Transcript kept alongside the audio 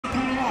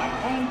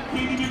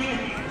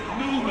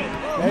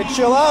Hey,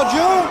 chill out,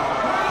 June.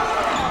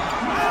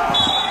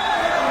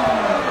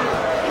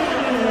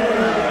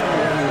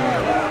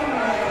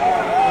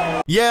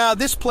 Yeah,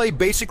 this play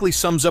basically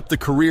sums up the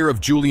career of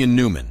Julian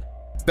Newman.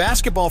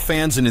 Basketball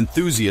fans and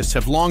enthusiasts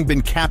have long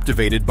been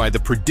captivated by the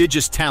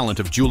prodigious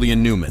talent of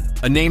Julian Newman,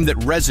 a name that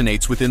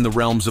resonates within the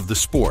realms of the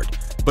sport.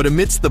 But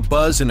amidst the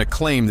buzz and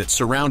acclaim that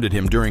surrounded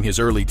him during his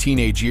early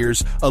teenage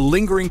years, a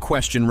lingering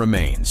question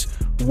remains.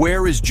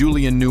 Where is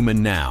Julian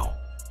Newman now?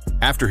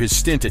 After his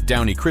stint at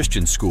Downey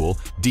Christian School,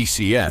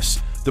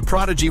 DCS, the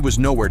prodigy was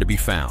nowhere to be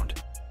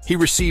found. He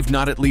received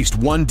not at least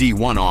one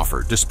D1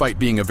 offer, despite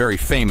being a very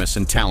famous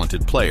and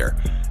talented player.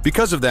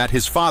 Because of that,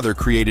 his father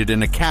created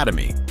an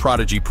academy,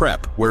 Prodigy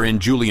Prep, wherein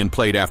Julian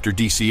played after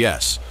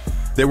DCS.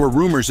 There were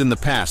rumors in the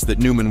past that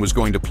Newman was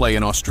going to play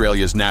in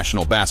Australia's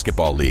National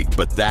Basketball League,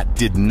 but that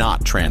did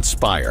not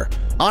transpire.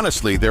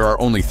 Honestly, there are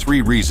only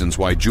 3 reasons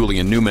why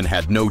Julian Newman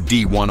had no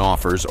D1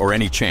 offers or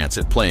any chance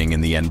at playing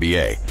in the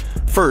NBA.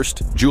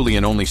 First,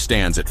 Julian only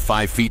stands at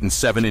 5 feet and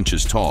 7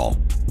 inches tall.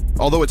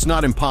 Although it's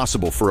not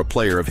impossible for a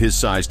player of his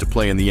size to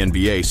play in the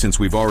NBA, since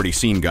we've already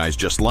seen guys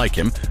just like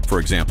him, for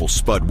example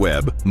Spud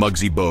Webb,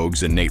 Muggsy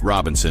Bogues, and Nate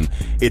Robinson,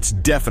 it's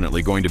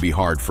definitely going to be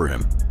hard for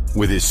him.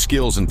 With his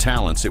skills and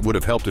talents, it would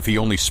have helped if he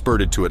only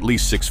spurted to at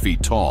least 6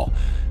 feet tall.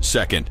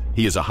 Second,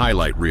 he is a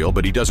highlight reel,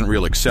 but he doesn't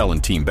really excel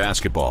in team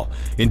basketball.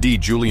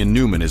 Indeed, Julian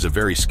Newman is a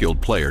very skilled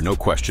player, no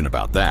question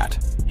about that.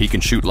 He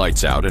can shoot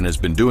lights out and has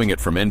been doing it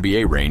from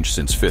NBA range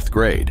since 5th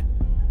grade.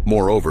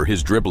 Moreover,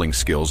 his dribbling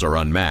skills are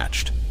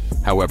unmatched.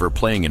 However,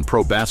 playing in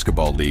pro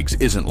basketball leagues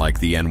isn't like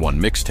the N1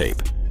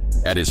 mixtape.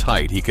 At his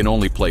height, he can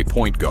only play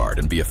point guard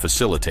and be a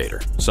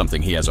facilitator,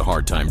 something he has a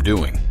hard time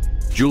doing.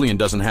 Julian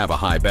doesn't have a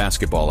high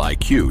basketball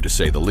IQ, to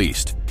say the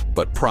least,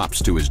 but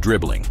props to his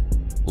dribbling.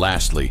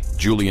 Lastly,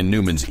 Julian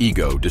Newman's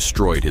ego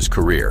destroyed his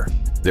career.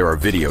 There are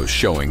videos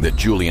showing that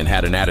Julian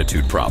had an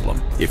attitude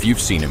problem. If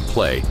you've seen him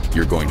play,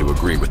 you're going to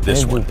agree with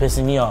this one. This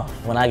dude pissing me off.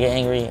 When I get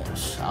angry,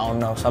 I don't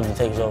know, something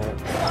takes over.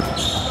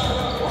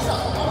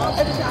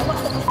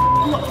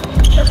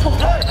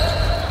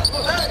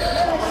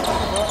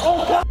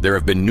 There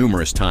have been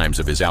numerous times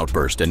of his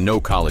outburst, and no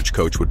college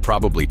coach would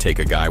probably take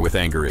a guy with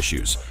anger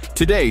issues.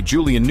 Today,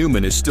 Julian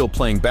Newman is still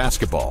playing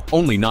basketball,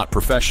 only not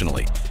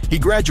professionally. He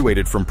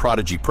graduated from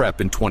Prodigy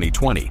Prep in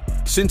 2020.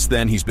 Since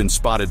then, he's been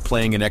spotted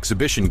playing in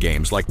exhibition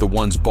games like the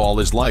ones Ball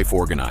is Life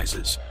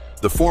organizes.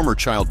 The former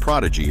child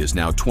prodigy is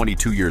now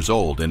 22 years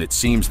old, and it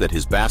seems that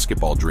his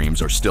basketball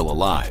dreams are still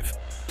alive.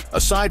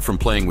 Aside from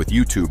playing with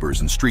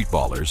YouTubers and street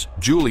ballers,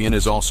 Julian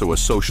is also a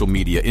social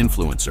media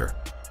influencer.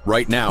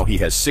 Right now, he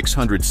has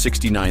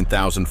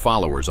 669,000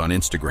 followers on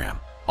Instagram.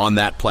 On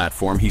that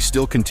platform, he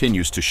still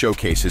continues to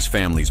showcase his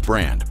family's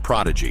brand,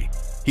 Prodigy.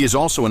 He is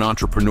also an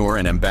entrepreneur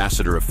and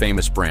ambassador of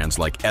famous brands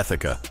like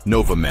Ethica,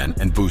 Nova Men,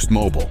 and Boost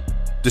Mobile.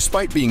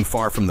 Despite being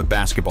far from the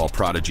basketball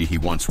prodigy he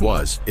once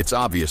was, it's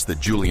obvious that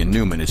Julian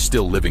Newman is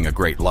still living a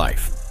great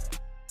life.